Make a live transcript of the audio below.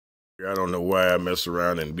I don't know why I mess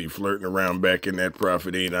around and be flirting around back in that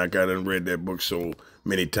prophet Enoch. I done read that book so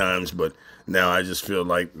many times, but now I just feel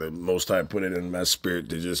like the Most High put it in my spirit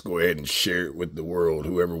to just go ahead and share it with the world,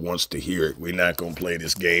 whoever wants to hear it. We're not going to play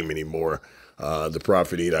this game anymore. The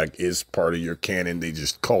prophet Enoch is part of your canon. They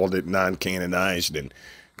just called it non-canonized, and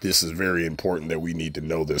this is very important that we need to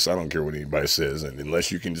know this. I don't care what anybody says, and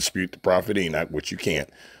unless you can dispute the prophet Enoch, which you can't,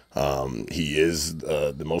 he is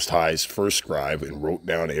the Most High's first scribe and wrote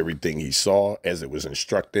down everything he saw as it was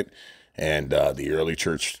instructed. And the early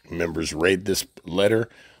church members read this letter,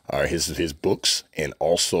 his books, and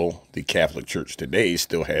also the Catholic Church today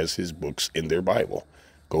still has his books in their Bible.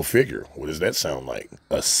 Go figure. What does that sound like?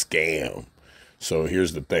 A scam. So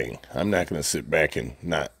here's the thing. I'm not going to sit back and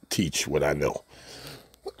not teach what I know.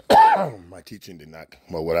 My teaching did not,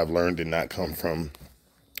 well, what I've learned did not come from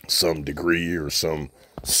some degree or some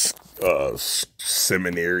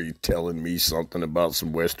seminary telling me something about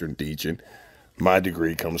some Western teaching. My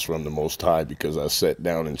degree comes from the Most High because I sat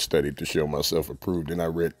down and studied to show myself approved, and I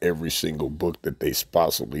read every single book that they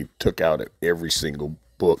possibly took out of every single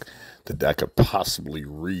book that I could possibly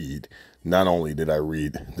read. Not only did I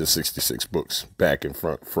read the 66 books back and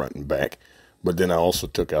front and back, but then I also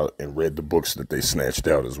took out and read the books that they snatched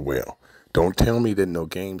out as well. Don't tell me that no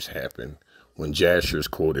games happen when Jasher is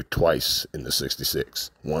quoted twice in the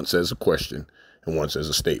 66, once as a question and once as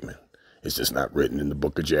a statement. Is this not written in the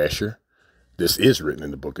book of Jasher? This is written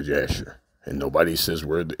in the book of Jasher, and nobody says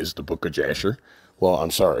where is the book of Jasher. Well,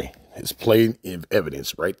 I'm sorry. It's plain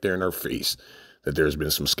evidence right there in our face that there's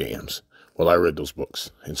been some scams. Well, I read those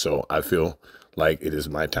books, and so I feel like it is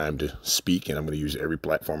my time to speak, and I'm going to use every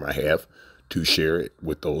platform I have to share it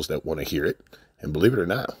with those that want to hear it. And believe it or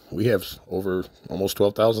not, we have over almost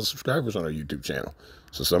 12,000 subscribers on our YouTube channel.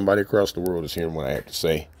 So somebody across the world is hearing what I have to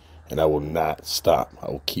say, and I will not stop.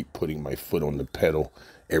 I will keep putting my foot on the pedal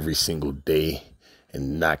every single day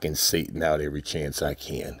and knocking Satan out every chance I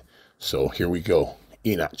can. So here we go.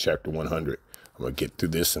 Enoch chapter 100. I'm going to get through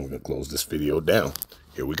this and I'm going to close this video down.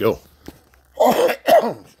 Here we go.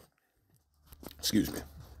 Excuse me.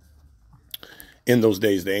 In those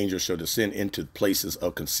days, the angels shall descend into places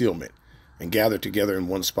of concealment and gather together in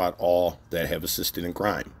one spot all that have assisted in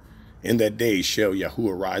crime. In that day shall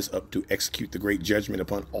Yahuah rise up to execute the great judgment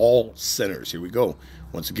upon all sinners. Here we go.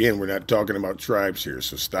 Once again, we're not talking about tribes here,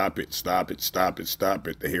 so stop it, stop it, stop it, stop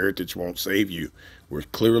it. The heritage won't save you. We're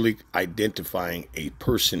clearly identifying a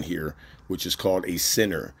person here, which is called a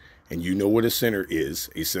sinner. And you know what a sinner is.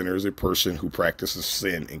 A sinner is a person who practices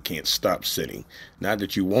sin and can't stop sinning. Not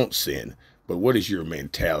that you won't sin, but what is your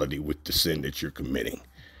mentality with the sin that you're committing?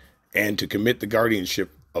 And to commit the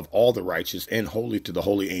guardianship of all the righteous and holy to the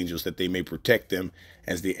holy angels, that they may protect them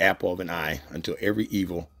as the apple of an eye until every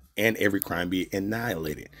evil and every crime be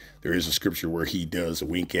annihilated. There is a scripture where he does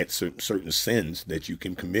wink at certain sins that you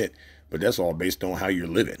can commit, but that's all based on how you're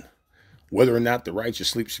living. Whether or not the righteous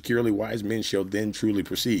sleep securely, wise men shall then truly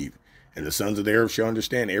perceive. And the sons of the earth shall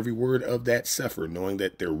understand every word of that sefer, knowing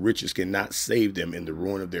that their riches cannot save them in the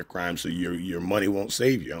ruin of their crimes. So your money won't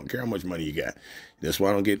save you. I don't care how much money you got. That's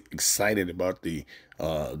why I don't get excited about the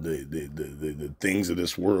things of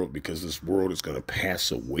this world, because this world is going to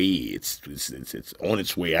pass away. It's on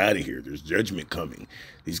its way out of here. There's judgment coming.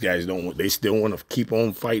 These guys they still want to keep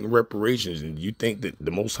on fighting reparations. And you think that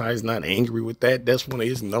the Most High is not angry with that? That's one of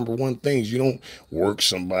his number one things. You don't work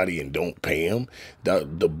somebody and don't pay them.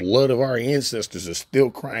 The blood of our ancestors is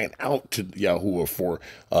still crying out to Yahuah for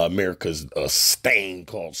America's stain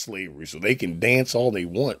called slavery. So they can dance all they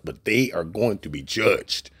want, but they are going to be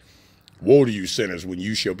judged. Woe to you sinners, when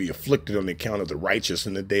you shall be afflicted on the account of the righteous,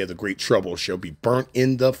 in the day of the great trouble shall be burnt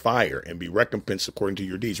in the fire and be recompensed according to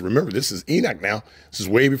your deeds. Remember, this is Enoch now. This is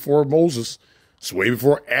way before Moses. It's way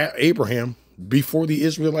before Abraham. Before the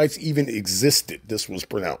Israelites even existed, this was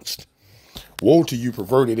pronounced. Woe to you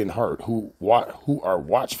perverted in heart, who are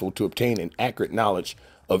watchful to obtain an accurate knowledge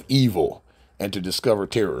of evil and to discover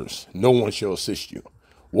terrors. No one shall assist you.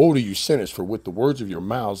 Woe to you sinners, for with the words of your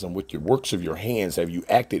mouths and with your works of your hands have you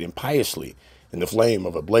acted impiously. In the flame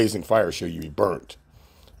of a blazing fire shall you be burnt.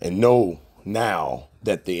 And know now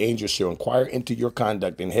that the angels shall inquire into your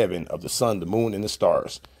conduct in heaven of the sun, the moon, and the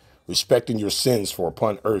stars, respecting your sins, for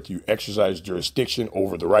upon earth you exercise jurisdiction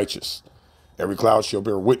over the righteous. Every cloud shall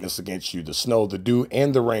bear witness against you, the snow, the dew,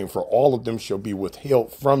 and the rain, for all of them shall be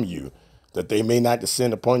withheld from you, that they may not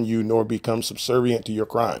descend upon you, nor become subservient to your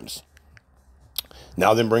crimes.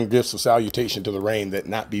 Now then bring gifts of salutation to the rain, that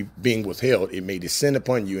not being withheld, it may descend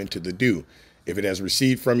upon you into the dew, if it has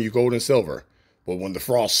received from you gold and silver. But when the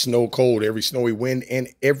frost, snow, cold, every snowy wind, and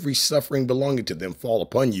every suffering belonging to them fall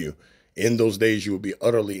upon you, In those days, you will be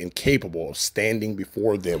utterly incapable of standing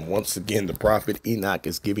before them. Once again, the prophet Enoch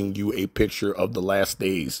is giving you a picture of the last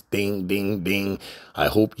days. Ding, ding, ding. I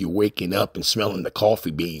hope you're waking up and smelling the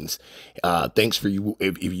coffee beans. Thanks for you.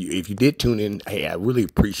 If you did tune in, hey, I really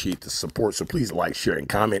appreciate the support. So please like, share, and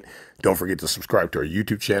comment. Don't forget to subscribe to our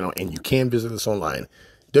YouTube channel. And you can visit us online,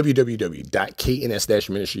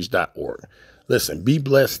 www.kns-ministries.org. Listen, be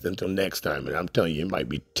blessed until next time. And I'm telling you, it might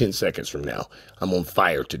be 10 seconds from now. I'm on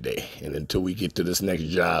fire today. And until we get to this next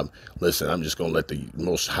job, listen, I'm just going to let the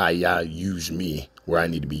Most High Yah use me where I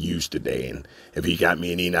need to be used today. And if he got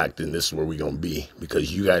me in Enoch, then this is where we're going to be.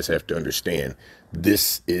 Because you guys have to understand,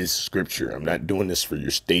 this is scripture. I'm not doing this for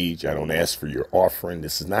your stage. I don't ask for your offering.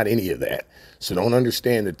 This is not any of that. So don't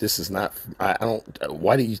understand that this is not,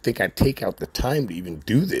 why do you think I take out the time to even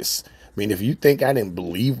do this? I mean, if you think I didn't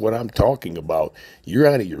believe what I'm talking about, you're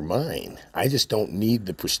out of your mind. I just don't need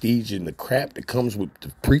the prestige and the crap that comes with the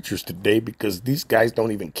preachers today, because these guys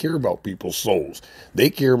don't even care about people's souls. They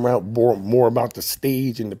care about more about the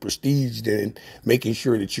stage and the prestige than making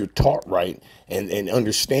sure that you're taught right, and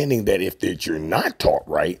understanding that if that you're not taught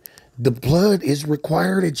right, the blood is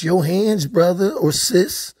required at your hands, brother or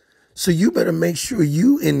sis. So you better make sure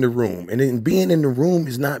you in the room. And then being in the room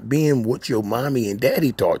is not being what your mommy and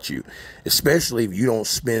daddy taught you, especially if you don't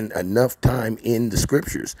spend enough time in the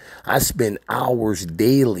scriptures. I spend hours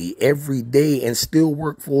daily, every day, and still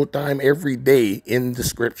work full time every day in the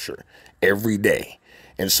scripture, every day.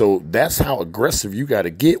 And so that's how aggressive you got to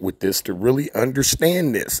get with this to really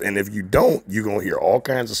understand this. And if you don't, you're going to hear all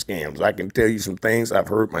kinds of scams. I can tell you some things I've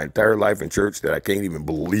heard my entire life in church that I can't even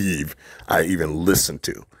believe I even listened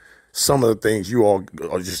to. Some of the things you all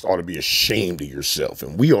just ought to be ashamed of yourself.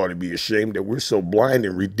 And we ought to be ashamed that we're so blind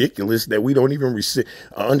and ridiculous that we don't even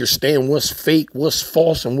understand what's fake, what's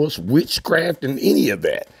false, and what's witchcraft and any of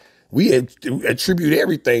that. We attribute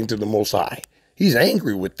everything to the Most High. He's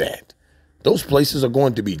angry with that. Those places are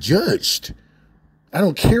going to be judged. I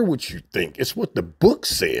don't care what you think. It's what the book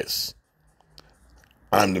says.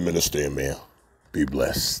 I'm the minister, man. Be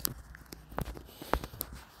blessed.